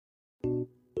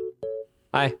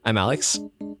Hi, I'm Alex.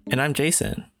 And I'm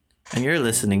Jason. And you're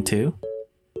listening to...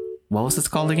 What was this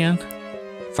called again?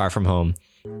 Far From Home,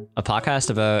 a podcast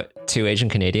about two Asian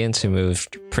Canadians who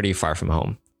moved pretty far from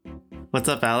home. What's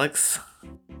up, Alex?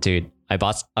 Dude, I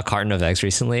bought a carton of eggs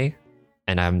recently,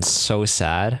 and I'm so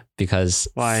sad because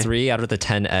Why? 3 out of the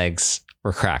 10 eggs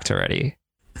were cracked already.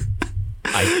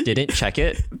 I didn't check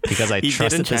it because I You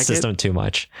trusted didn't the check system too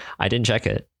much. I didn't check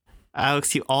it.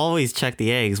 Alex, you always check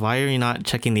the eggs. Why are you not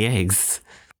checking the eggs?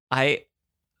 I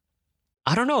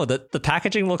don't know. The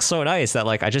packaging looks so nice that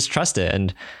I just trust it.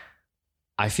 And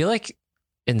I feel like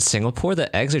in Singapore,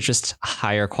 the eggs are just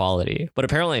higher quality, but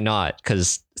apparently not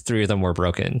because 3 of them were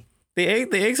broken. The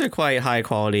eggs are quite high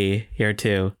quality here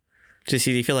too. Do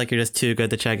you feel like you're just too good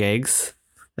to check eggs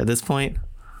at this point?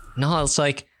 No, it's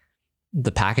like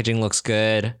the packaging looks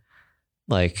good.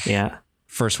 Yeah.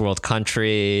 First world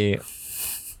country.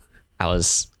 I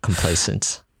was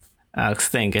complacent. Alex,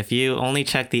 think if you only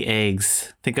check the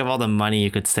eggs, think of all the money you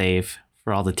could save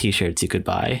for all the t-shirts you could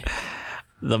buy.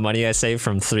 The money I saved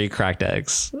from 3 cracked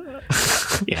eggs.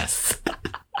 Yes.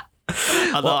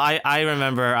 Although I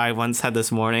remember I once had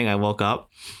this morning, I woke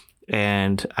up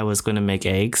and I was going to make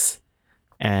eggs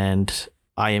and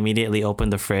I immediately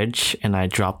opened the fridge and I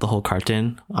dropped the whole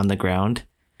carton on the ground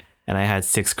and I had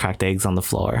 6 cracked eggs on the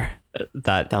floor.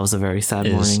 That was a very sad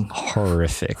Is morning.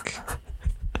 horrific.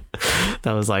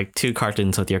 That was like 2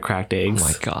 cartons with your cracked eggs. Oh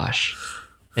my gosh.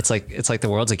 It's like the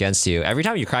world's against you. Every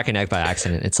time you crack an egg by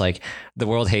accident, it's like the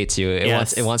world hates you.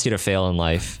 It wants you to fail in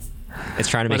life. It's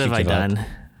trying to make What you have I give up. done?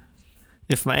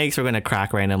 If my eggs were going to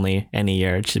crack randomly any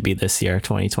year, it should be this year,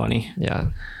 2020. Yeah.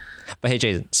 But hey,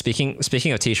 Jason,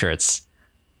 speaking of t-shirts,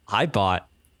 I bought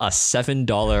a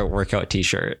 $7 workout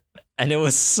t-shirt and it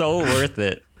was so worth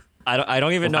it. I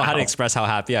don't even know how to express how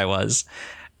happy I was.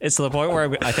 It's to the point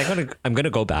where I think I'm gonna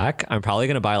go back. I'm probably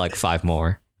gonna buy 5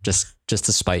 more just to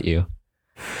spite you.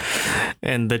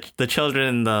 And the children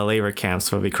in the labor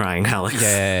camps will be crying, Alex.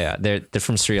 Yeah. They're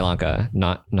from Sri Lanka,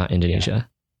 not Indonesia.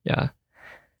 Yeah.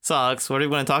 So, Alex, what are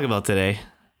we going to talk about today?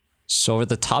 So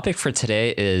the topic for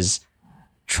today is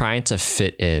trying to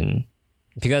fit in,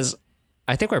 because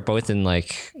I think we're both in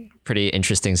pretty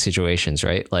interesting situations,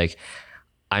 right?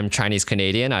 I'm Chinese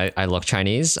Canadian. I look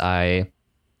Chinese. I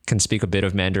can speak a bit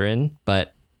of Mandarin,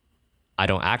 but I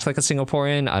don't act like a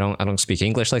Singaporean. I don't speak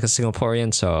English like a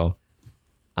Singaporean. So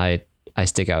I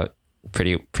stick out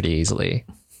pretty easily.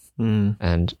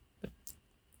 And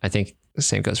I think the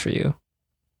same goes for you.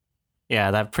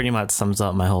 Yeah, that pretty much sums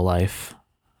up my whole life.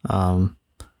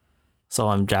 So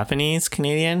I'm Japanese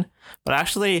Canadian, but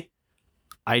actually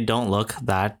I don't look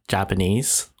that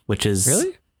Japanese, which is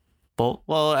Really?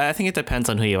 Well, I think it depends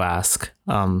on who you ask.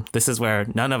 This is where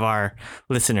none of our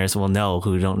listeners will know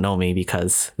who don't know me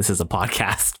because this is a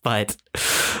podcast. But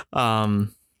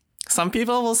some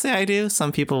people will say I do.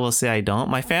 Some people will say I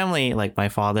don't. My family, like my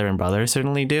father and brother,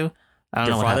 certainly do. I don't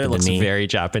know what father happened looks to me. very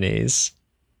Japanese.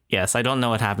 Yes, I don't know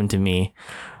what happened to me.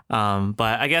 But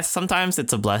I guess sometimes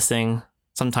it's a blessing.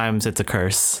 Sometimes it's a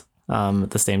curse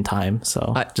at the same time.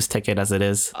 So just take it as it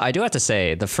is. I do have to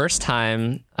say, the first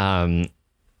time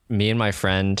me and my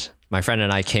friend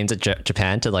and I came to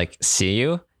Japan to see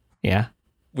you, Yeah.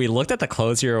 we looked at the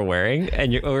clothes you were wearing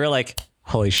and we were like,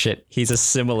 holy shit, he's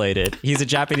assimilated. He's a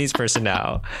Japanese person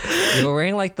now. You were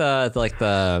wearing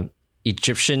the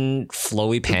Egyptian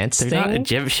flowy pants They're thing. not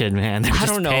Egyptian, man. They're I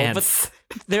just don't know, pants.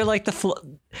 but they're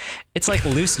it's like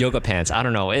loose yoga pants. I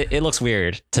don't know. It looks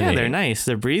weird to me. Yeah, they're nice.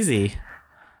 They're breezy.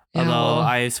 Yeah, Although well-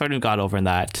 I sort of got over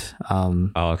that Oh,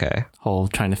 okay. whole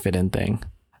trying to fit in thing.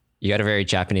 You had a very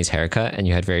Japanese haircut and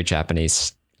you had very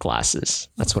Japanese glasses.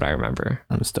 That's what I remember.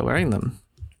 I'm still wearing them.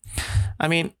 I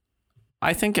mean,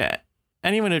 I think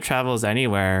anyone who travels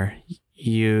anywhere,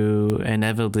 you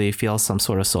inevitably feel some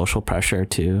sort of social pressure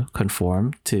to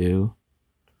conform, to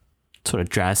sort of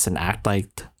dress and act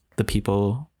like the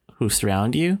people who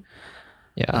surround you.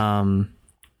 Yeah.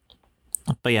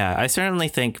 But yeah, I certainly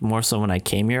think more so when I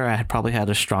came here, I had probably had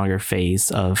a stronger phase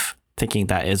of thinking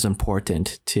that is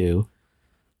important to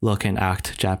look and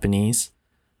act Japanese.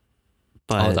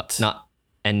 But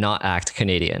not act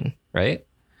Canadian, right?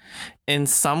 in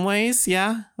some ways,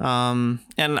 yeah. And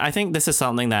I think this is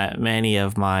something that many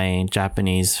of my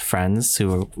Japanese friends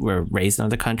who were raised in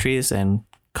other countries and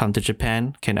come to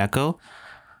Japan can echo.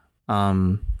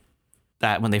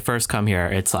 That when they first come here,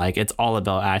 it's all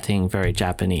about acting very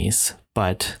Japanese.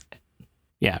 But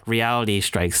yeah, reality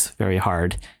strikes very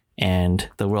hard, and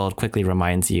the world quickly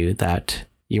reminds you that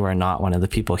you are not one of the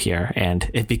people here, and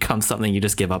it becomes something you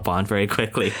just give up on very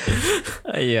quickly.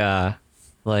 Yeah.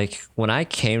 Like when I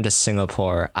came to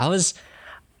Singapore, I was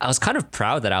kind of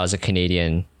proud that I was a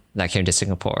Canadian that came to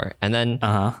Singapore. And then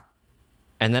Uh huh.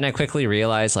 and then I quickly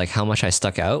realized like how much I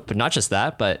stuck out, but not just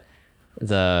that, but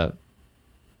the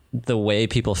way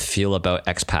people feel about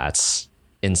expats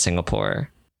in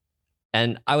Singapore.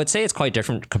 And I would say it's quite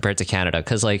different compared to Canada,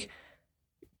 because like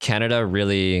Canada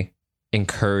really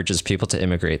encourages people to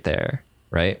immigrate there,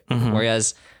 right? Mhm.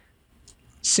 Whereas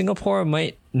Singapore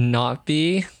might not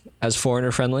be as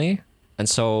foreigner friendly. And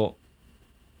so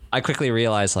I quickly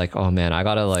realized like, oh man, I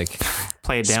gotta like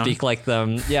Play it down. speak like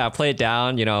them. Yeah, play it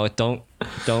down. You know, don't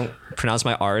pronounce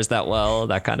my R's that well,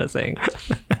 that kind of thing.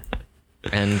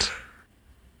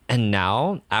 and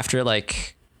now after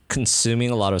like consuming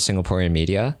a lot of Singaporean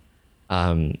media,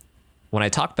 when I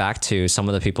talk back to some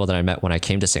of the people that I met when I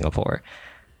came to Singapore,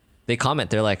 they comment.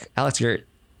 They're like, Alex,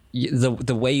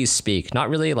 the way you speak, not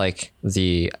really like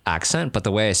the accent, but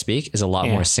the way I speak is a lot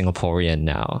Yeah. more Singaporean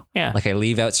now. Yeah. Like I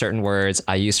leave out certain words,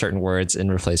 I use certain words in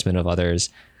replacement of others,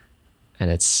 and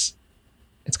it's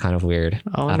kind of weird.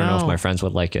 Oh, I don't know if no. my friends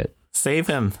would like it. Save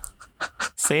him.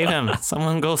 Save him.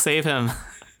 Someone go save him.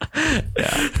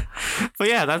 Yeah. But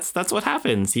yeah, that's what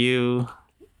happens. You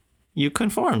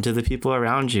conform to the people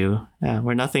around you. Yeah,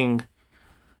 we're nothing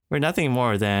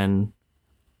more than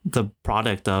the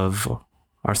product of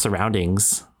our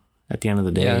surroundings at the end of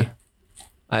the day.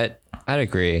 Yeah. I'd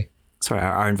agree. Sorry,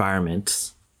 our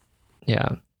environment.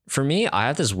 Yeah. For me, I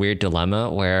have this weird dilemma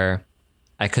where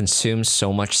I consume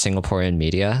so much Singaporean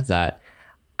media that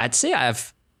I'd say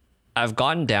I've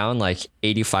gotten down like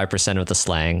 85% of the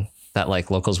slang that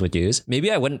like locals would use.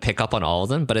 Maybe I wouldn't pick up on all of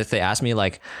them, but if they ask me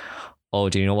like, oh,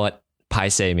 do you know what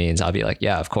paise means? I'll be like,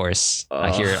 yeah, of course.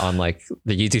 I hear it on like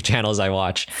the YouTube channels I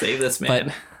watch. Save this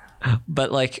man.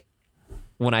 But like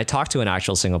when I talk to an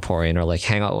actual Singaporean or like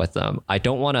hang out with them, I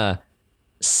don't want to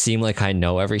seem like I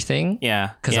know everything.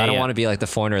 Yeah. Because I don't want to be like the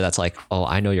foreigner that's like, oh,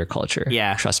 I know your culture.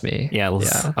 Yeah. Trust me. Yeah,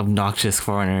 those obnoxious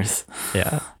foreigners.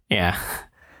 Yeah. Yeah.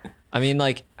 I mean,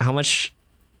 like, how much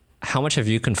have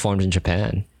you conformed in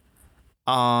Japan?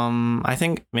 I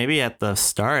think maybe at the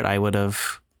start I would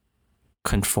have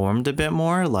conformed a bit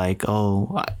more. Like,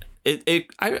 I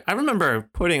remember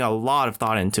putting a lot of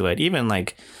thought into it. Even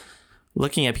like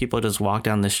looking at people just walk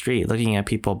down the street, looking at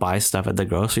people buy stuff at the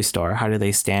grocery store. How do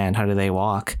they stand? How do they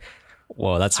walk?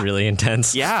 Whoa, that's really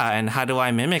intense. Yeah, and how do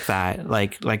I mimic that?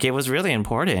 Like it was really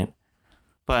important.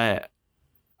 But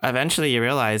eventually you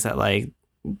realize that like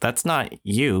that's not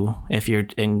you if you're,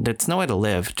 and it's no way to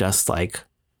live just like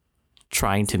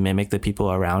trying to mimic the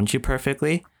people around you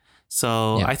perfectly.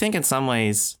 So Yeah. I think in some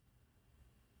ways,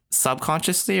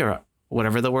 subconsciously or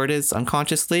whatever the word is,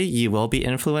 unconsciously, you will be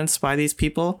influenced by these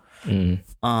people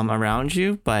around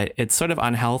you, but it's sort of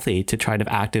unhealthy to try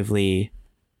to actively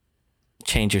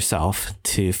change yourself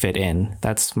to fit in.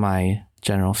 That's my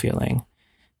general feeling.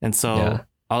 And so Yeah.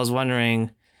 I was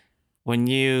wondering, when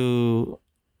you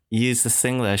use the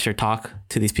Singlish or talk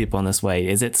to these people in this way,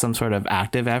 is it some sort of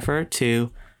active effort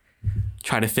to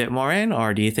try to fit more in,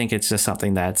 or do you think it's just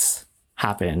something that's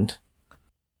happened?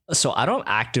 So I don't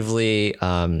actively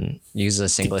use a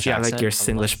Singlish Yeah, accent. like your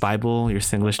Singlish Bible, your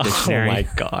Singlish Oh dictionary. my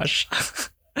gosh.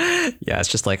 Yeah, it's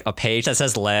just like a page that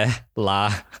says le,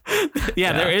 la.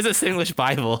 Yeah, there is a Singlish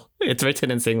Bible. It's written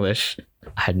in Singlish.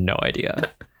 I had no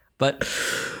idea. But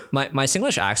my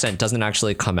Singlish accent doesn't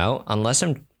actually come out unless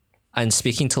I'm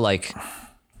speaking to like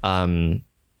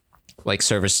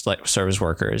service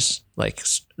workers, like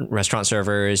restaurant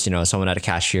servers, you know, someone at a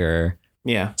cashier,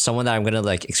 Yeah. someone that I'm going to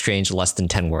like exchange less than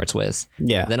 10 words with.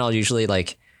 Yeah. Then I'll usually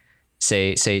like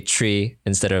say tree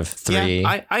instead of three.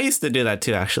 Yeah, I used to do that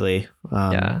too, actually.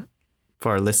 Yeah.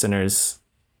 For our listeners'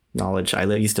 knowledge, I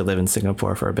used to live in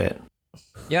Singapore for a bit.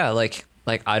 Yeah, like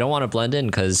I don't want to blend in,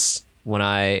 because when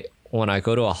I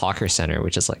go to a hawker center,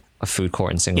 which is like a food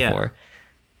court in Singapore,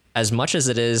 as much as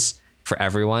it is for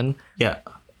everyone, Yeah.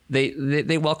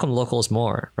 they welcome locals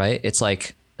more, right? It's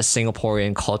like a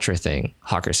Singaporean culture thing,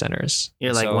 hawker centers.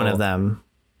 You're like So, one of them.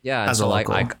 Yeah, and as so a like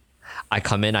local. I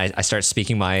come in, I start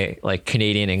speaking my like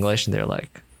Canadian English, and they're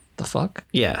like, "The fuck?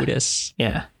 Yeah. Who this?"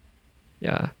 Yeah.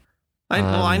 Yeah.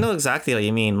 I know exactly what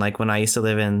you mean. Like when I used to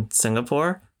live in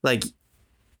Singapore, like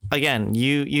again,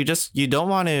 you don't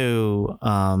want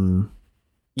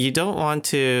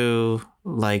to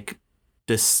like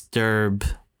disturb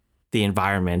the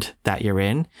environment that you're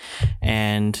in.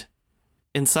 And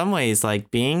in some ways,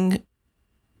 like being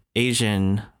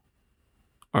Asian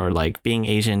or like being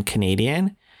Asian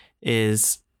Canadian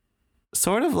is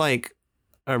sort of like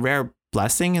a rare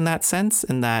blessing in that sense,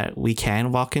 in that we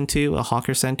can walk into a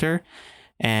hawker center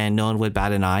and no one would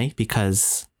bat an eye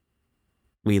because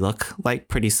we look like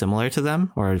pretty similar to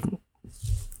them, or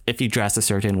if you dress a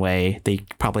certain way, they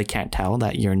probably can't tell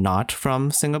that you're not from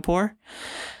Singapore.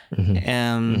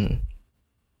 Um,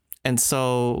 and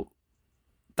so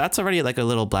that's already like a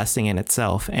little blessing in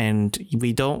itself. And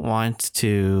we don't want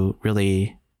to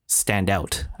really stand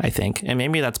out, I think. And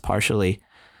maybe that's partially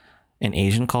an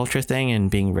Asian culture thing and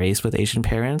being raised with Asian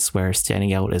parents where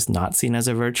standing out is not seen as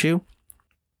a virtue.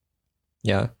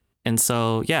 Yeah. And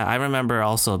so, yeah, I remember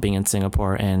also being in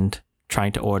Singapore and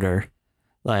trying to order,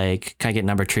 like, can I get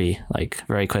number 3, like,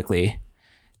 very quickly,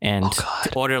 and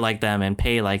to order like them and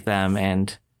pay like them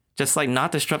and just like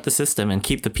not disrupt the system and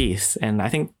keep the peace. And I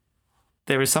think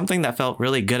there was something that felt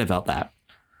really good about that,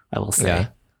 I will say.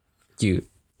 Yeah.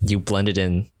 You blended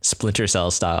in Splinter Cell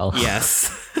style.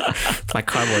 Yes. My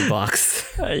cardboard box.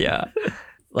 Yeah.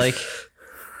 Like,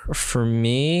 for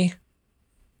me,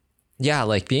 yeah,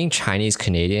 like being Chinese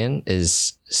Canadian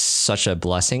is such a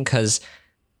blessing because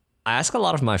I ask a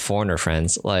lot of my foreigner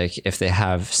friends, like if they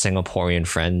have Singaporean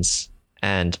friends,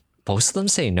 and most of them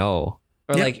say no,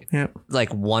 or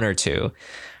like one or two.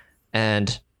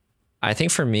 And I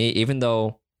think for me, even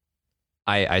though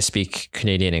I speak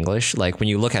Canadian English, like when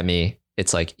you look at me,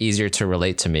 it's like easier to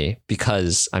relate to me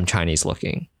because I'm Chinese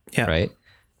looking. Yeah. Right.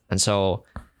 And so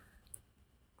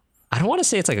I don't want to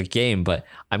say it's like a game, but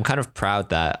I'm kind of proud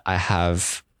that I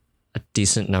have a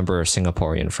decent number of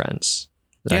Singaporean friends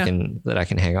that I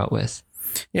can hang out with.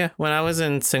 Yeah, when I was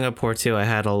in Singapore too, I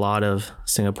had a lot of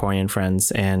Singaporean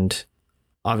friends, and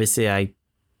obviously I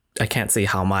can't say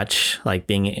how much like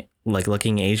being like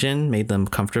looking Asian made them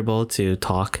comfortable to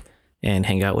talk and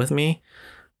hang out with me.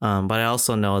 But I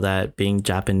also know that being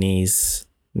Japanese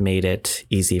made it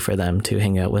easy for them to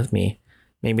hang out with me.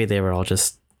 Maybe they were all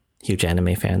just huge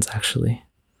anime fans actually.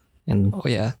 And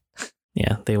yeah,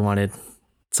 they wanted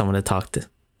someone to talk to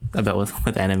about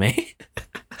with anime.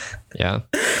 Yeah.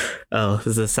 Oh, this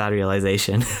is a sad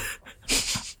realization.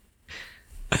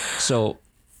 So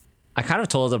I kind of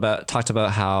talked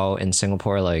about how in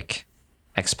Singapore, like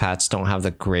expats don't have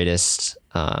the greatest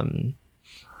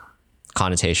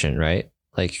connotation, right?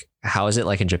 Like, how is it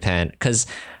like in Japan? Because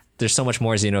there's so much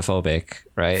more xenophobic,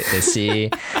 right?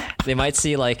 They might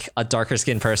see like a darker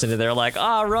skinned person and they're like,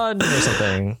 run or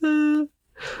something.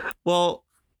 Well,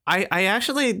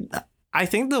 I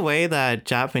think the way that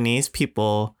Japanese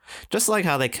people, just like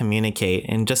how they communicate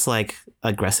and just like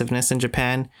aggressiveness in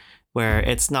Japan, where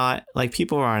it's not like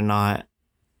people are not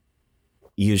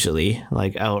usually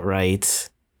like outright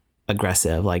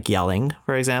aggressive, like yelling,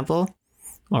 for example,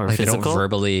 or like physical. They don't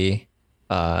verbally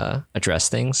address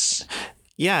things.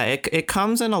 Yeah, it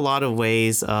comes in a lot of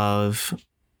ways of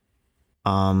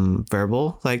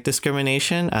verbal like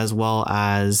discrimination as well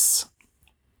as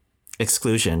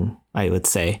exclusion, I would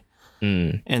say.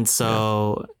 And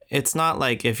so it's not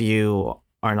like if you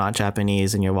are not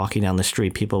Japanese and you're walking down the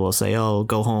street, people will say, oh,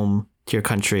 go home to your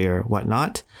country or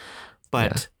whatnot.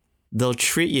 But they'll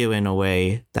treat you in a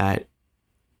way that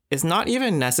is not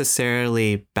even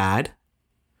necessarily bad.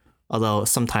 Although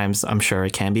sometimes I'm sure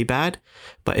it can be bad,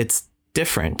 but it's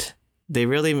different. They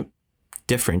really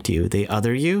different you. They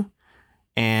other you.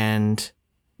 And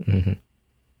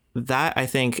that, I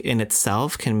think, in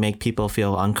itself can make people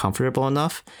feel uncomfortable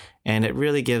enough. And it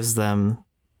really gives them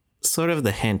sort of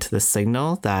the hint, the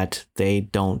signal that they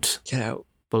don't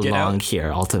belong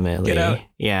here ultimately.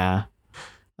 Yeah.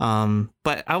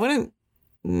 But I wouldn't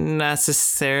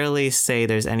necessarily say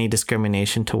there's any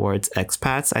discrimination towards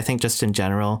expats. I think just in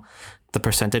general, the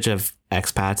percentage of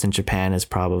expats in Japan is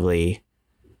probably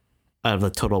out of the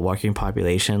total working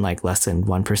population, like less than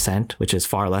 1%, which is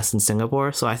far less than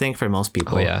Singapore. So I think for most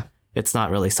people, it's not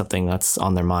really something that's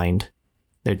on their mind,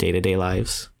 their day-to-day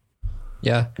lives.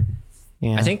 Yeah.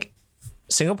 I think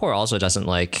Singapore also doesn't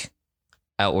like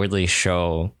outwardly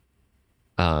show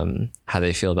how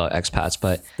they feel about expats,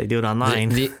 but they do it online.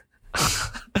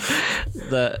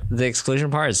 The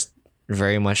exclusion part is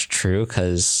very much true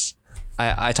because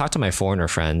I talk to my foreigner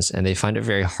friends and they find it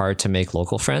very hard to make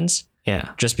local friends.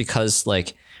 Yeah. Just because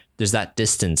like there's that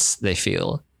distance they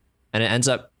feel, and it ends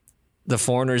up the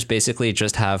foreigners basically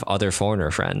just have other foreigner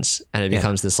friends, and it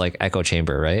becomes this like echo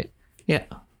chamber, right? Yeah.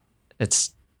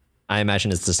 I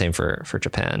imagine it's the same for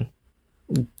Japan.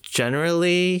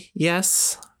 Generally,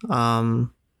 yes. I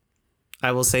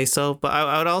will say so, but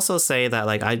I would also say that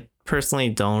like I personally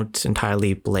don't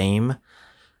entirely blame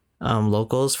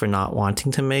locals for not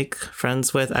wanting to make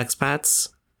friends with expats,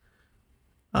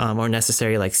 or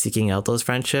necessarily like seeking out those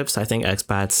friendships. I think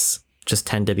expats just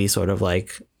tend to be sort of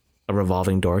like a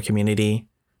revolving door community.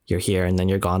 You're here and then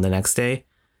you're gone the next day.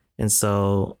 And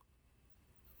so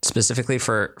specifically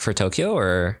for Tokyo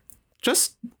or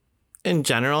just in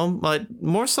general, but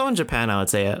more so in Japan, I would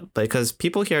say, because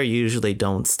people here usually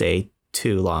don't stay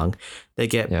too long. They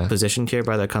get positioned here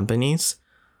by their companies.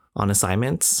 on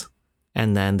assignments,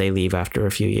 and then they leave after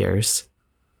a few years.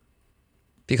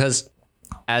 Because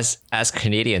as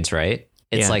Canadians, right?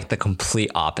 It's Yeah. like the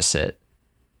complete opposite.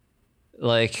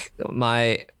 Like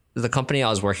the company I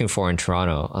was working for in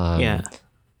Toronto, Yeah.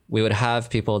 we would have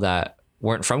people that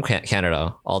weren't from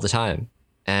Canada all the time.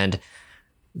 And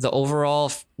the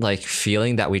overall like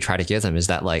feeling that we try to give them is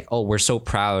that like, oh, we're so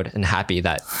proud and happy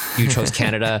that you chose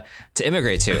Canada to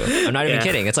immigrate to. I'm not even Yeah.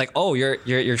 kidding. It's like, oh, you're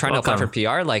trying to apply for Welcome.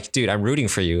 PR. Like, dude, I'm rooting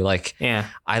for you. Like, Yeah.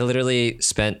 I literally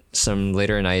spent some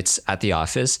later nights at the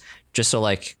office just so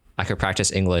like I could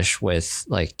practice English with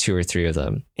like 2 or 3 of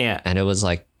them. Yeah. And it was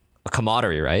like a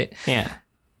camaraderie, right? Yeah.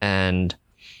 And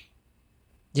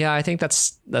yeah, I think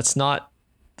that's not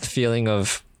the feeling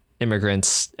of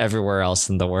immigrants everywhere else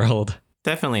in the world.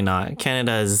 Definitely not.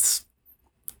 Canada is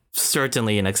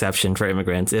certainly an exception for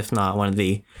immigrants, if not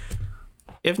the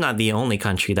only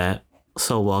country that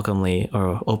so welcomely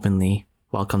or openly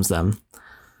welcomes them.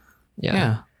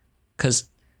 Yeah. Cause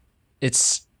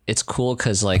it's cool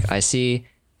because like I see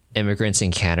immigrants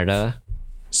in Canada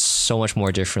so much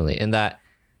more differently in that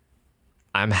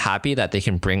I'm happy that they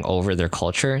can bring over their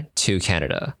culture to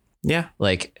Canada. Yeah.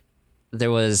 Like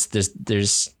there's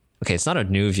okay, it's not a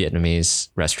new Vietnamese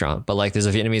restaurant, but like there's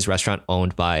a Vietnamese restaurant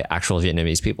owned by actual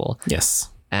Vietnamese people. Yes.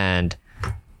 And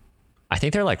I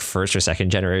think they're like first or second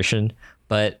generation,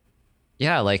 but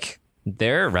yeah, like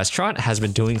their restaurant has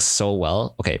been doing so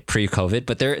well. Okay, pre-COVID,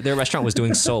 but their restaurant was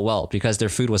doing so well because their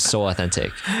food was so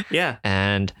authentic. Yeah.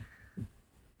 And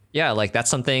yeah, like that's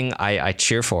something I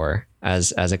cheer for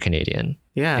as a Canadian.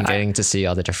 Yeah. And getting to see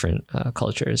all the different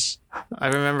cultures. I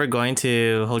remember going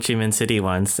to Ho Chi Minh City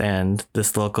once, and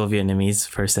this local Vietnamese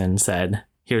person said,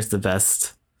 "Here's the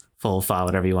best pho pha,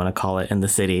 whatever you want to call it, in the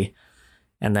city."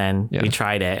 And then Yeah. we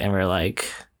tried it, and we're like,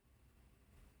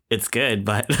 "It's good,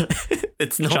 but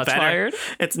it's no Shots better. fired?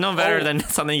 It's no better Oh. than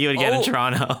something you would get in Oh.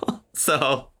 Toronto."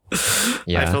 So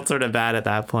Yeah. I felt sort of bad at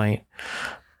that point.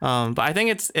 But I think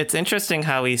it's interesting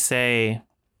how we say,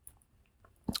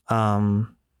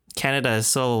 Canada is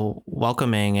so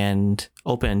welcoming and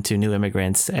open to new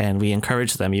immigrants, and we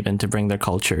encourage them even to bring their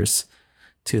cultures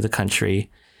to the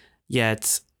country.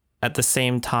 Yet at the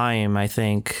same time, I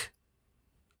think,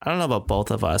 I don't know about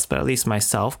both of us, but at least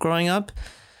myself growing up,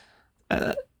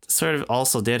 sort of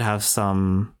also did have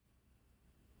some,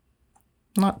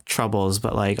 not troubles,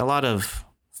 but like a lot of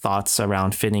thoughts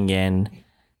around fitting in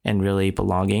and really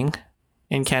belonging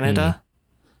in Canada.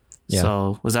 Yeah.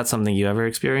 So was that something you ever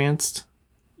experienced?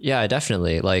 Yeah,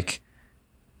 definitely. Like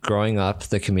growing up,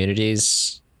 the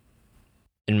communities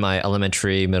in my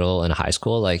elementary, middle, and high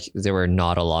school, like there were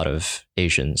not a lot of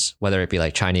Asians, whether it be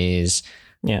like Chinese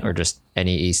Yeah. or just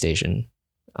any East Asian.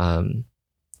 And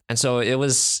so it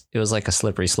was like a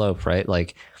slippery slope, right?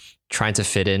 Like trying to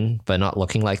fit in, but not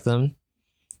looking like them.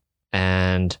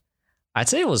 And I'd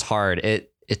say it was hard.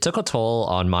 It took a toll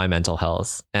on my mental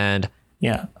health. And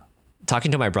Yeah.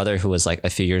 talking to my brother, who was like a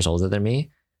few years older than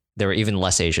me, there were even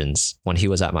less Asians when he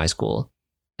was at my school.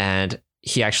 And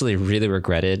he actually really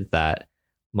regretted that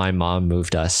my mom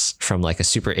moved us from like a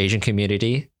super Asian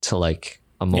community to like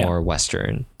a more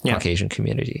Western Yeah. Caucasian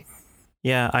community.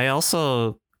 Yeah. I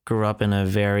also grew up in a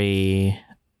very,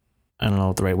 I don't know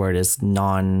what the right word is,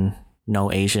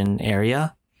 no Asian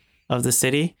area of the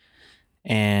city.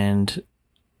 And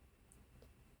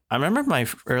I remember my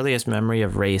earliest memory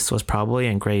of race was probably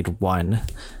in grade 1.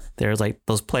 There's like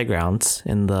those playgrounds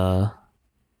in the,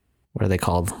 what are they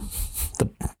called? The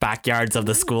backyards of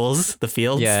the schools, the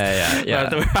fields. Yeah.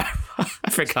 I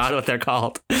forgot what they're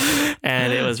called.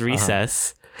 And it was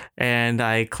recess. And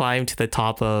I climbed to the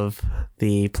top of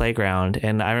the playground.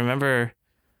 And I remember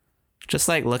just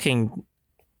like looking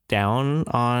down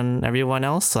on everyone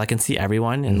else so I can see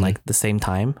everyone in like the same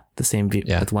time, the same view,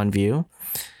 with one view.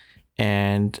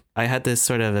 And I had this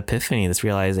sort of epiphany, this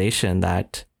realization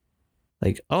that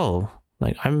like, oh,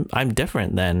 like I'm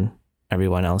different than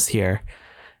everyone else here.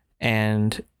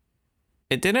 And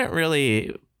it didn't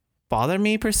really bother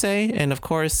me per se. And of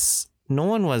course, no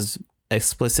one was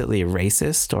explicitly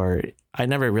racist, or I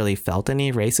never really felt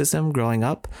any racism growing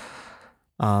up.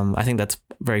 I think that's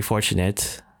very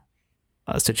fortunate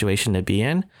situation to be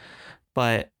in.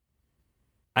 But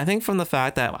I think from the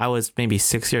fact that I was maybe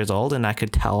 6 years old and I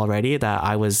could tell already that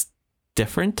I was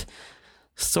different,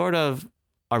 sort of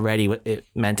already it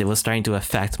meant it was starting to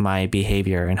affect my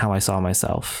behavior and how I saw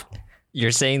myself.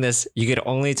 You're saying this, you could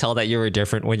only tell that you were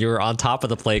different when you were on top of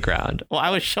the playground. Well, I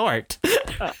was short. You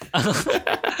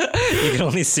could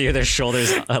only see their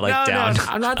shoulders down. No,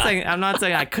 I'm not saying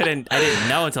I didn't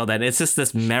know until then. It's just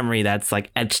this memory that's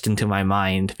like etched into my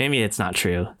mind. Maybe it's not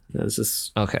true. It's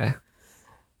just Okay.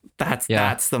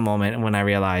 That's the moment when I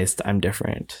realized I'm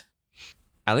different.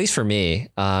 At least for me,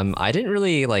 I didn't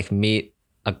really like meet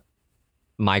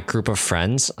my group of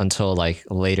friends until like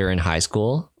later in high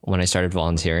school when I started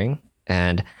volunteering,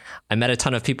 and I met a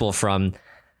ton of people from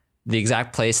the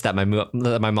exact place that my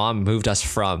mom moved us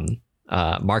from,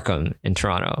 Markham in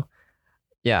Toronto.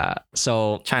 Yeah,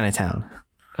 so Chinatown.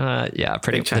 Yeah,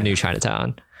 the new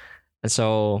Chinatown, and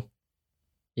so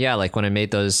yeah, like when I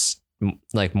made those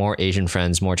like more Asian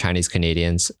friends, more Chinese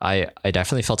Canadians, I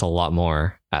definitely felt a lot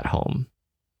more at home.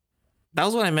 That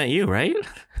was when I met you, right?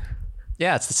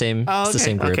 Yeah, it's the same. Oh, okay. It's the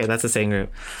same group. Okay, that's the same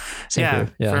group. Same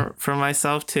group. Yeah. For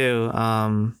myself too.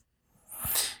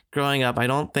 Growing up, I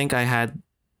don't think I had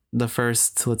the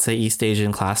first, let's say, East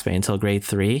Asian classmate until grade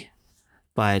 3.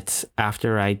 But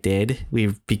after I did, we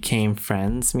became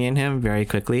friends, me and him, very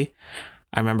quickly.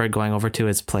 I remember going over to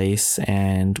his place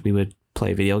and we would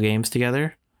play video games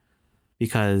together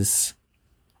because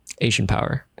Asian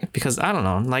power. Because I don't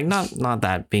know, like not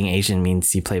that being Asian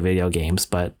means you play video games,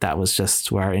 but that was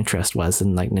just where our interest was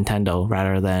in like Nintendo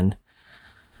rather than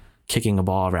kicking a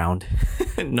ball around.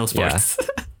 No sports.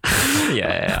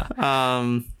 Yeah.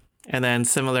 And then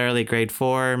similarly, grade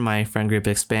 4, my friend group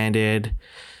expanded.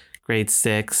 Grade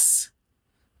 6,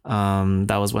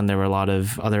 that was when there were a lot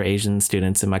of other Asian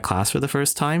students in my class for the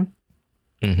first time.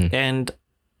 Mm-hmm. And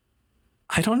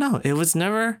I don't know, it was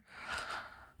never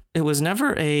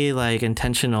a like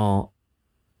intentional,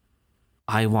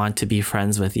 I want to be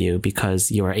friends with you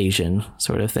because you're Asian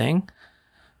sort of thing.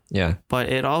 Yeah. But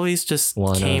it always just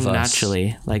came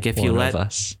naturally. Like if you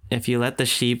let the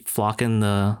sheep flock in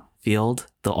the field,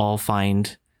 they'll all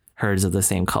find herds of the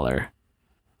same color.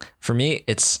 For me,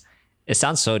 it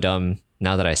sounds so dumb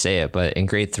now that I say it, but in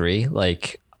grade 3,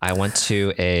 like I went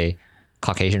to a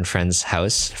Caucasian friend's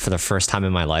house for the first time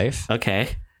in my life.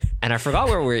 Okay. And I forgot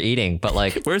where we were eating, but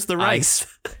like, where's the rice?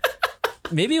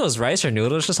 Maybe it was rice or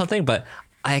noodles or something, but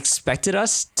I expected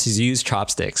us to use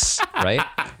chopsticks, right?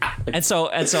 and so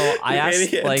I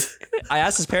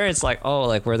asked his parents, like, oh,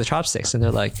 like, where are the chopsticks? And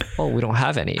they're like, oh, we don't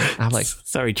have any. And I'm like,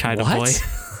 sorry, China boy.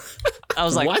 I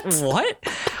was like, what?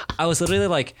 I was literally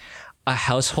like, a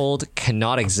household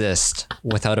cannot exist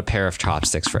without a pair of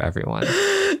chopsticks for everyone.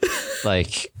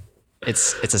 Like,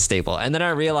 it's a staple. And then I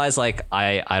realized, like,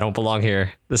 I don't belong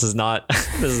here. This is not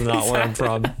where I'm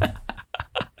from.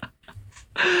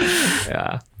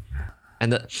 Yeah.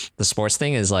 And the sports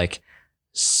thing is like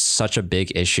such a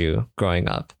big issue growing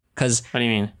up. Because what do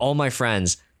you mean? All my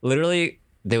friends, literally,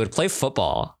 they would play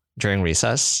football during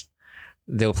recess.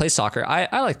 They would play soccer.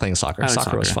 I like playing soccer.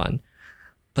 Soccer was fun.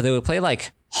 But they would play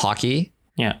like hockey.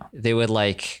 Yeah. They would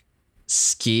like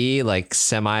ski like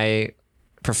semi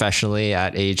professionally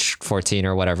at age 14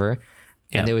 or whatever.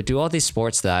 Yeah. And they would do all these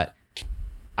sports that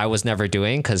I was never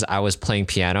doing because I was playing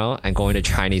piano and going to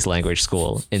Chinese language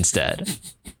school instead.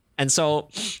 And so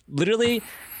literally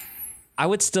I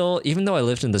would still, even though I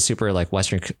lived in the super like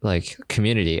Western like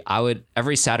community, I would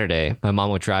every Saturday, my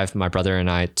mom would drive my brother and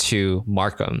I to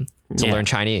Markham to learn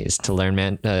Chinese, to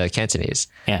learn Cantonese.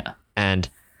 Yeah. And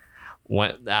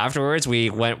afterwards,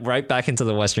 we went right back into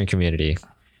the Western community.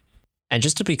 And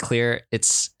just to be clear,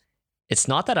 it's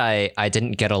not that I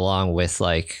didn't get along with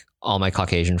like all my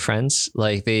Caucasian friends.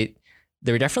 Like they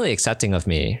were definitely accepting of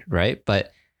me, right?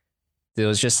 But there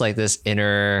was just like this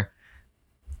inner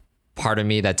part of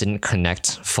me that didn't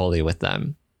connect fully with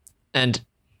them. And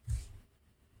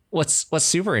what's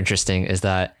super interesting is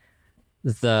that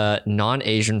the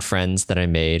non-Asian friends that I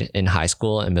made in high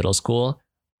school and middle school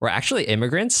were actually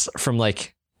immigrants from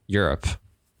like Europe.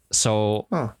 So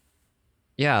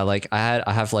yeah, like I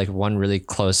have like one really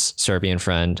close Serbian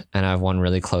friend and I have one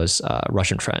really close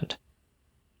Russian friend.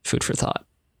 Food for thought.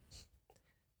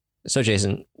 So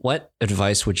Jason, what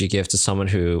advice would you give to someone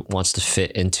who wants to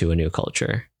fit into a new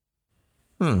culture?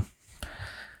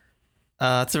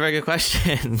 That's a very good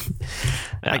question.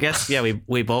 I guess, yeah,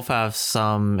 we both have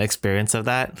some experience of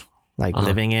that, like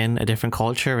living in a different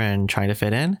culture and trying to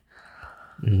fit in.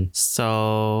 Mm-hmm.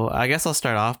 So I guess I'll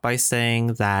start off by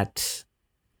saying that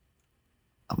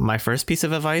my first piece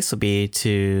of advice would be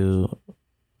to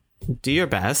do your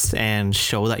best and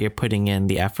show that you're putting in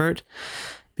the effort,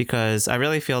 because I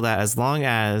really feel that as long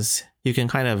as you can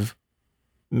kind of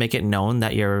make it known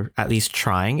that you're at least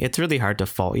trying, it's really hard to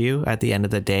fault you at the end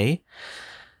of the day.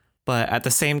 But at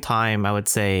the same time, I would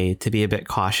say to be a bit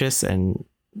cautious and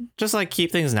just like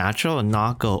keep things natural and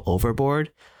not go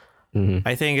overboard. Mm-hmm.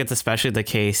 I think it's especially the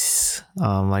case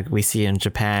like we see in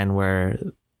Japan, where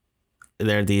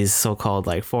there are these so-called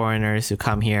like foreigners who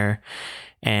come here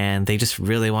and they just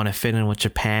really want to fit in with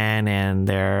Japan and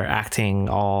they're acting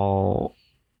all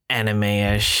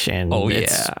anime-ish and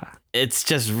it's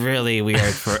just really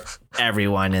weird for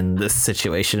everyone in this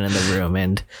situation in the room,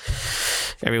 and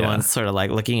everyone's sort of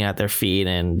like looking at their feet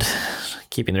and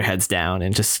keeping their heads down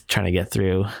and just trying to get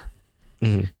through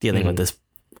dealing with this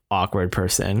awkward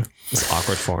person, this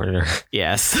awkward foreigner.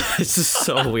 Yes. It's just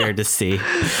so weird to see.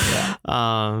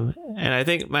 And I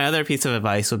think my other piece of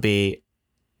advice would be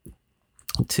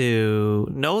to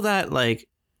know that, like,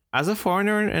 as a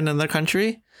foreigner in another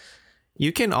country,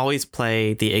 you can always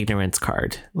play the ignorance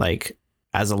card, like,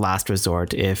 as a last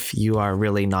resort if you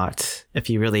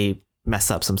really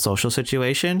mess up some social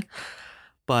situation.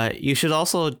 But you should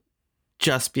also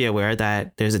just be aware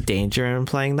that there's a danger in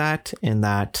playing that, in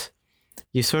that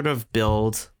you sort of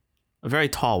build a very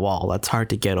tall wall that's hard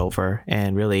to get over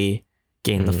and really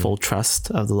gain the full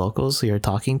trust of the locals who you're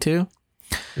talking to.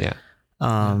 Yeah.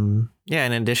 And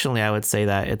additionally, I would say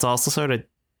that it's also sort of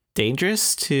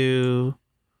dangerous to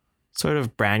sort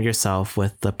of brand yourself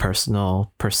with the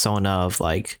personal persona of,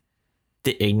 like,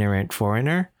 the ignorant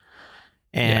foreigner.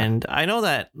 And I know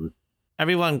that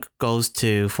everyone goes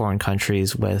to foreign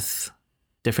countries with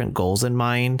different goals in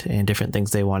mind and different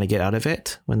things they want to get out of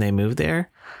it when they move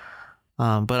there.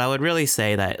 But I would really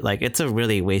say that, like, it's a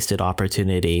really wasted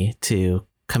opportunity to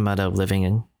come out of living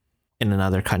in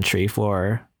another country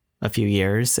for a few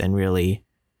years and really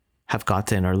have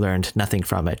gotten or learned nothing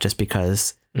from it just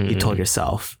because you told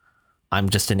yourself, I'm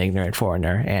just an ignorant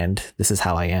foreigner and this is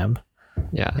how I am.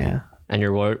 Yeah. And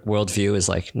your worldview is,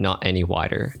 like, not any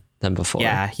wider than before.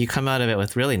 Yeah, you come out of it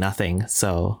with really nothing.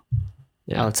 So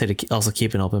I would say to also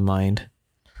keep an open mind.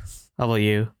 How about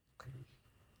you?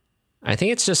 I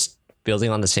think it's just building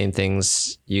on the same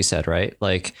things you said, right?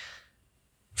 Like,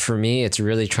 for me, it's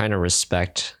really trying to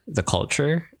respect the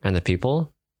culture and the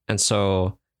people. And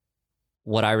so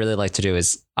what I really like to do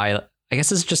is, I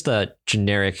guess it's just a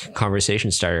generic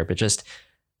conversation starter, but just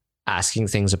asking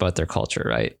things about their culture,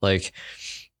 right? Like,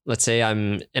 let's say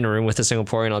I'm in a room with a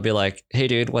Singaporean, I'll be like, hey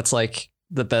dude, what's, like,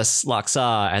 the best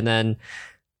laksa? And then,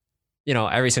 you know,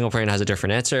 every Singaporean has a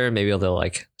different answer. Maybe they'll,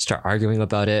 like, start arguing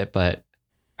about it, but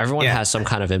everyone has some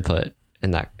kind of input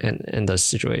in that, in those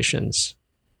situations.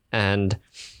 And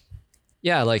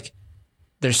like,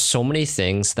 there's so many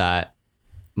things that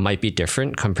might be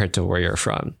different compared to where you're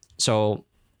from. So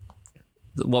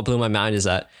what blew my mind is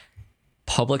that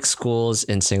public schools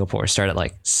in Singapore start at,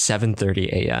 like,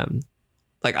 7:30 a.m.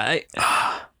 Like, I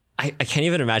can't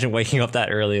even imagine waking up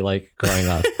that early, like, growing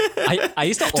up. I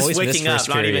used to always miss waking first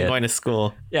up, period. not even going to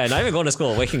school. Yeah, not even going to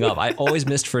school, waking up. I always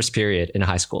missed first period in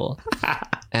high school.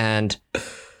 And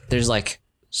there's, like,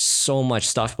 so much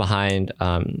stuff behind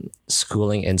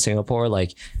schooling in Singapore,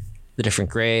 like the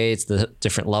different grades, the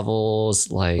different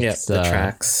levels, like the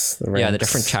tracks, the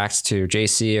different tracks to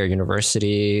JC or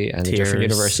university, and the different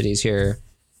universities here.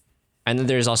 And then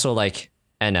there's also, like,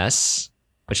 NS,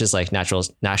 which is, like,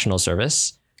 national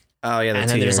service. Oh yeah, and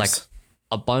then there's, like,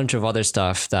 a bunch of other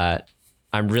stuff that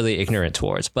I'm really ignorant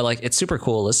towards, but, like, it's super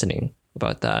cool listening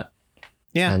about that.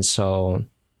 Yeah. And so,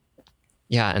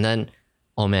 and then,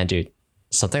 oh man, dude,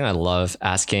 something I love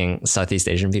asking Southeast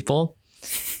Asian people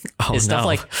is stuff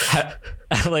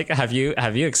like, have you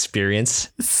experienced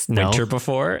winter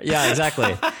before? Yeah,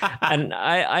 exactly. And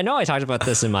I know I talked about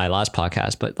this in my last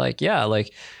podcast, but, like,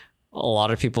 like, a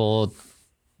lot of people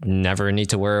never need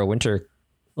to wear a winter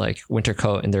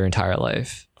coat in their entire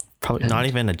life. Probably not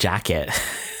even a jacket.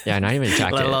 Yeah, not even a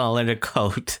jacket. Let alone a winter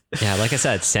coat. Yeah, like I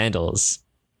said, sandals.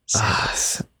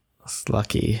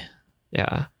 Lucky.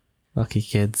 Yeah. Lucky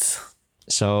kids.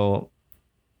 So,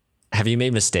 have you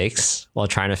made mistakes while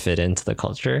trying to fit into the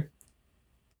culture?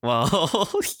 Well,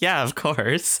 yeah, of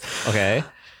course. Okay.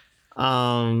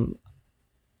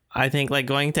 I think, like,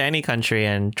 going to any country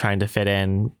and trying to fit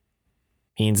in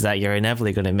means that you're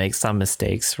inevitably going to make some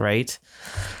mistakes, right?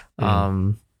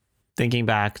 Thinking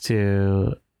back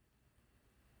to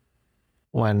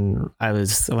when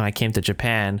I came to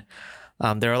Japan,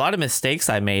 there were a lot of mistakes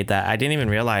I made that I didn't even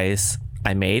realize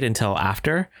I made until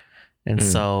after. And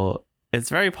so it's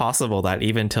very possible that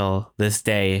even till this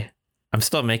day, I'm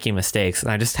still making mistakes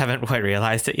and I just haven't quite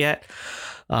realized it yet.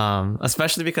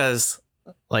 Especially because,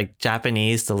 like,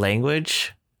 Japanese, the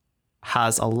language,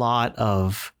 has a lot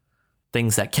of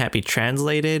things that can't be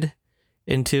translated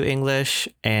into English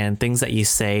and things that you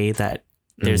say that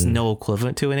there's no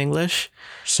equivalent to in English.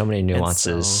 So many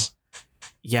nuances.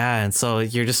 And so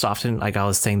you're just often, like, I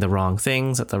was saying the wrong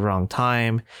things at the wrong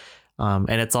time. And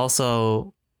it's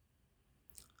also,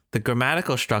 the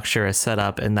grammatical structure is set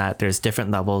up in that there's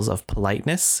different levels of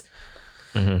politeness.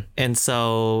 And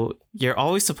so you're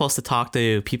always supposed to talk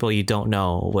to people you don't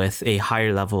know with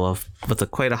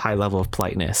quite a high level of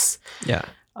politeness.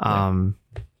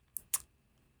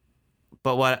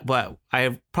 but what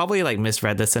I probably like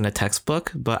misread this in a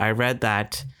textbook, but I read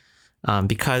that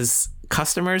because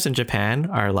customers in Japan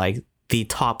are like the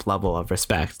top level of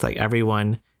respect. Like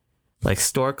everyone, like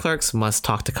store clerks must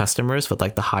talk to customers with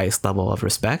like the highest level of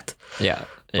respect. Yeah.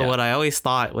 But what I always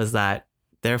thought was that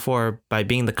therefore by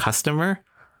being the customer,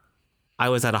 I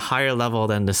was at a higher level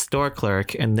than the store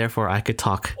clerk, and therefore I could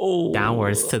talk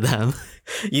downwards to them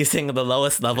using the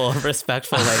lowest level of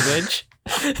respectful language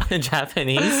in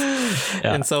Japanese.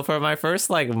 Yeah. And so for my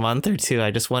first like month or two, I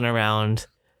just went around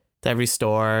to every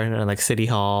store and like City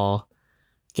Hall,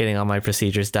 getting all my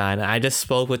procedures done. I just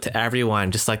spoke with to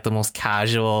everyone, just like the most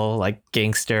casual, like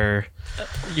gangster.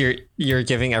 You're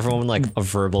giving everyone like a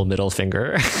verbal middle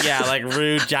finger. Yeah, like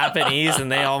rude Japanese,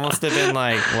 and they almost have been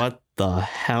like, what the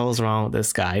hell's wrong with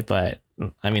this guy? But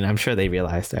I mean, I'm sure they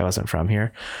realized I wasn't from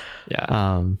here.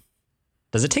 Yeah.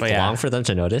 Does it take long for them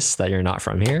to notice that you're not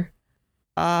from here?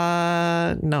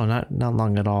 No, not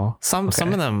long at all. Some of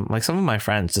them, like some of my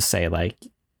friends just say like,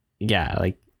 yeah,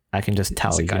 like I can just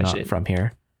tell you're not from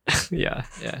here. Yeah.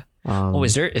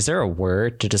 Is there a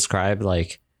word to describe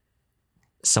like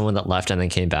someone that left and then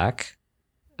came back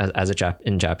as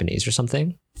in Japanese or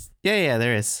something? Yeah,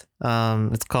 there is.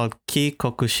 It's called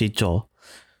kikoku shicho,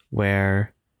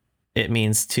 where it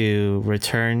means to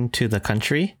return to the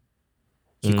country.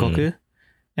 Kikoku.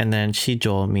 And then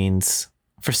shijo means,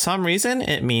 for some reason,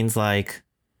 it means like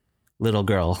little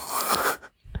girl.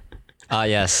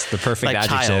 Yes, the perfect like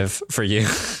adjective child. for you.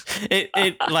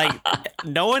 It like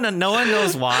no one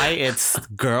knows why it's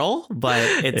girl, but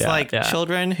it's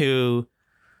children who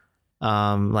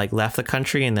like left the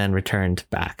country and then returned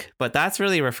back. But that's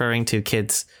really referring to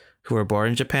kids who were born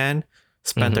in Japan,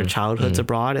 spent their childhoods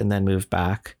abroad, and then moved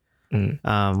back.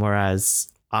 Whereas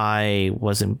I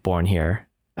wasn't born here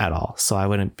at all, so I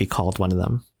wouldn't be called one of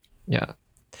them. Yeah,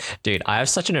 dude, I have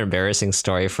such an embarrassing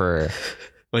story for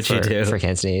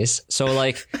Cantonese. So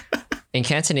like in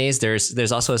Cantonese,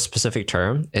 there's also a specific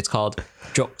term. It's called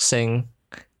joksing,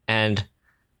 and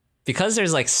because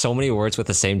there's like so many words with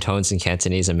the same tones in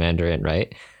Cantonese and Mandarin,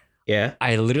 right? Yeah.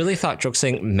 I literally thought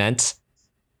joksing meant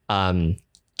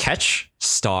catch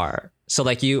star. So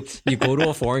like you go to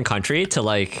a foreign country to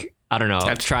like, I don't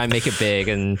know, try and make it big,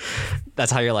 and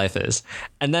that's how your life is.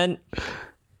 And then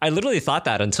I literally thought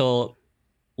that until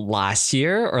last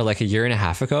year or like a year and a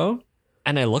half ago.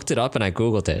 And I looked it up and I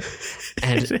Googled it.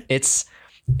 And it's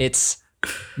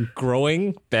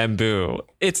growing bamboo.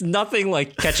 It's nothing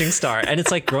like catching star. And it's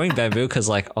like growing bamboo because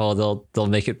like, oh, they'll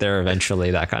make it there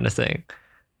eventually, that kind of thing.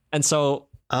 And so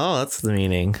that's the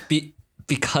meaning.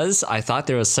 Because I thought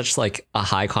there was such like a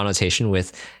high connotation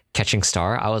with catching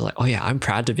star, I was like, oh yeah, I'm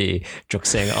proud to be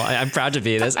joksing. I'm proud to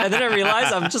be this. And then I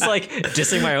realized I'm just like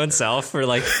dissing my own self for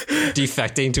like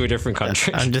defecting to a different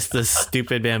country. I'm just a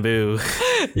stupid bamboo.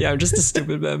 Yeah, I'm just a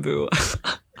stupid bamboo.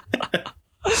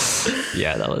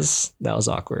 Yeah, that was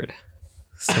awkward.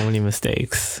 So many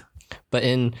mistakes. But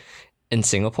in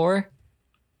Singapore,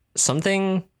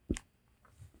 something,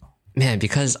 man,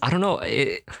 because I don't know,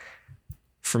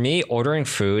 for me, ordering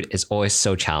food is always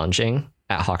so challenging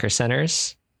at hawker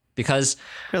centers. Because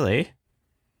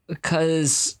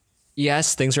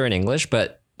yes, things are in English,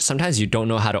 but sometimes you don't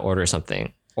know how to order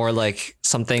something, or like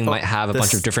something might have a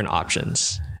bunch of different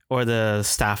options, or the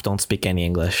staff don't speak any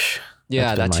English.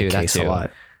 Yeah, that too. A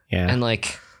lot. Yeah. And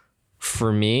like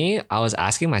for me, I was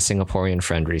asking my Singaporean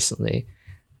friend recently,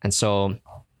 and so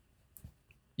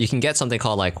you can get something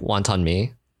called like wonton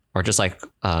mee, or just like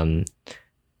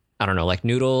I don't know, like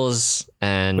noodles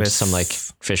and with some like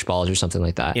fish balls or something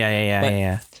like that.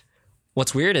 Yeah.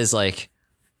 What's weird is like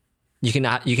you can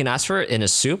ask for it in a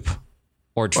soup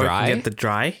or dry. Or you can get the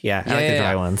dry. Yeah, I like the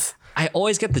dry ones. I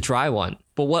always get the dry one.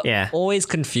 But what always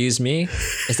confused me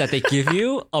is that they give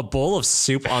you a bowl of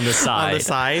soup on the side. On the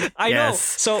side? I know.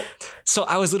 So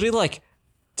I was literally like,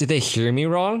 did they hear me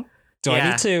wrong?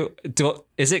 I need to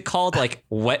is it called like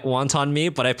wet wonton mee,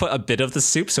 but I put a bit of the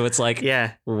soup so it's like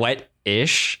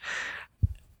wet-ish?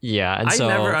 Yeah, and I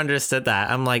never understood that.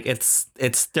 I'm like, it's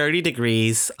 30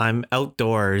 degrees. I'm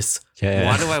outdoors. Yeah.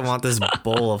 Why do I want this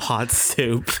bowl of hot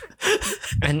soup?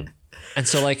 And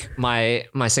so like my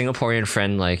Singaporean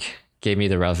friend like gave me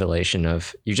the revelation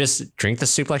of you just drink the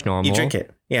soup like normal. You drink it.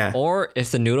 Yeah. Or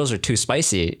if the noodles are too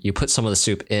spicy, you put some of the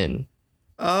soup in.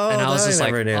 Oh, and I was just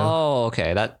like, knew. Oh,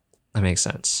 okay, that makes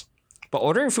sense. But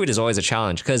ordering food is always a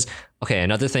challenge because, okay,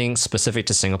 another thing specific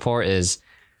to Singapore is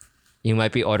you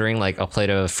might be ordering like a plate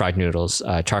of fried noodles,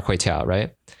 char kway teow,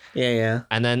 right? Yeah.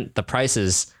 And then the price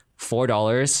is $4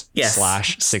 /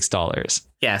 $6.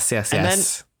 Yes. And then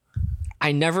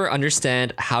I never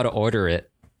understand how to order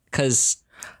it because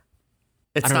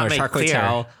It's I don't not know, made char kway clear.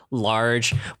 teow,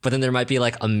 large, but then there might be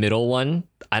like a middle one.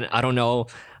 I don't know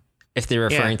if they're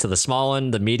referring to the small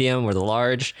one, the medium, or the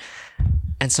large.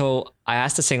 And so I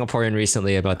asked a Singaporean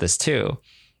recently about this too.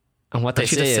 And what they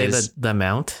Don't you say just is say the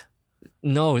amount?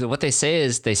 no, what they say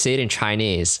is they say it in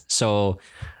Chinese. So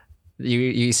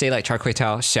you say like char kway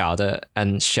teow 小的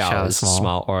and 小 小 is small.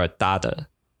 small or 大的,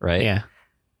 right? Yeah.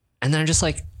 And then I'm just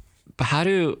like, but how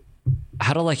do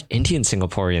like Indian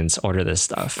Singaporeans order this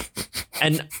stuff?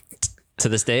 And to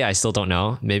this day, I still don't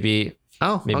know. Maybe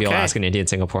Oh, I'll okay. ask an Indian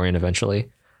Singaporean eventually.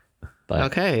 But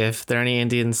Okay, if there are any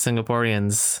Indian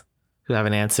Singaporeans who have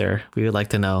an answer, we would like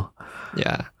to know.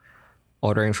 yeah,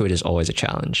 ordering food is always a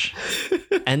challenge.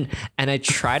 and I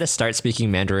try to start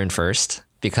speaking Mandarin first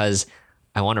because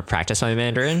I want to practice my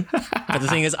Mandarin. But the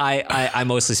thing is, I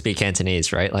mostly speak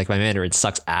Cantonese, right? Like my Mandarin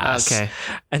sucks ass. Okay.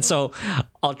 And so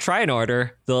I'll try an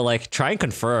order. They'll like try and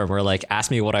confirm or like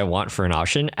ask me what I want for an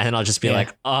option. And then I'll just be Yeah.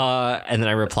 like, and then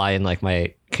I reply in like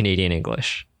my Canadian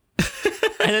English.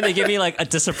 And then they give me like a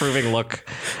disapproving look.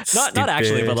 Not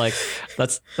actually, but like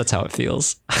that's how it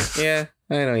feels. Yeah,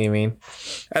 I know what you mean.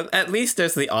 At least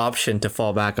there's the option to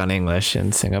fall back on English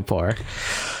in Singapore.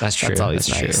 That's true. That's always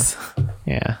That's nice.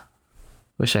 Yeah.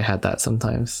 Wish I had that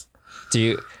sometimes. Do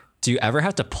you ever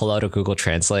have to pull out a Google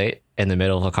Translate in the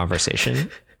middle of a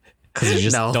conversation? Because you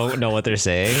just No. don't know what they're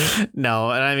saying? No,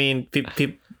 and I mean,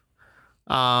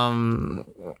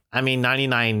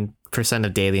 99%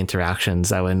 of daily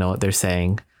interactions, I would know what they're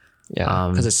saying. Yeah,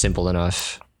 because it's simple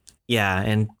enough. Yeah,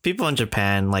 and people in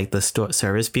Japan, like the store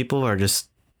service people, are just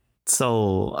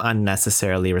so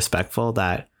unnecessarily respectful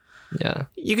that Yeah.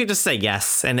 you could just say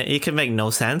yes, and it can make no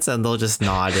sense, and they'll just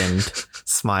nod and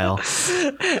smile.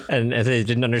 And if they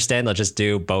didn't understand, they'll just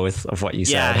do both of what you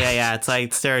said. Yeah. It's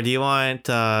like, sir, do you want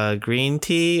green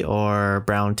tea or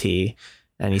brown tea?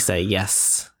 And you say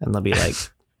yes, and they'll be like,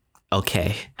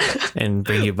 okay, and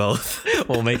bring you both.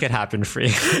 We'll make it happen for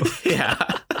you. Yeah.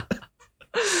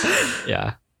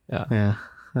 Yeah. Yeah,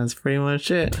 that's pretty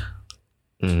much it.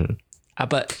 Mm.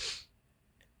 But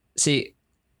see,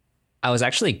 I was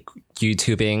actually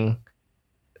YouTubing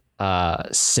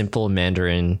simple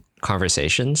Mandarin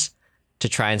conversations to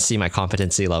try and see my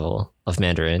competency level of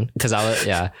Mandarin, because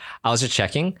I was just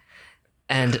checking,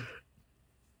 and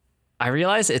I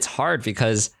realized it's hard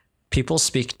because people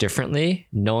speak differently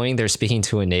knowing they're speaking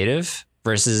to a native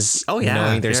versus knowing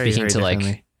they're very, speaking very to like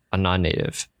differently. a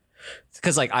non-native.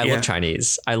 Because like I Yeah. look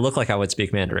Chinese, I look like I would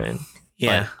speak Mandarin,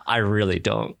 Yeah. but I really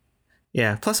don't.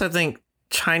 Yeah. Plus, I think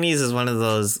Chinese is one of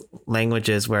those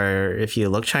languages where if you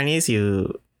look Chinese,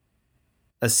 you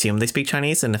assume they speak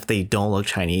Chinese. And if they don't look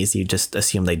Chinese, you just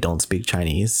assume they don't speak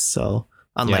Chinese. So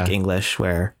unlike Yeah. English,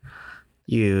 where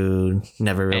you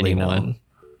never really know. Anyone.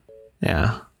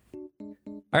 Yeah.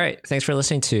 All right. Thanks for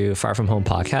listening to Far From Home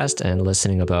podcast and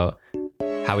listening about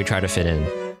how we try to fit in.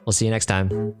 We'll see you next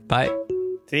time. Bye.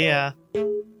 See ya.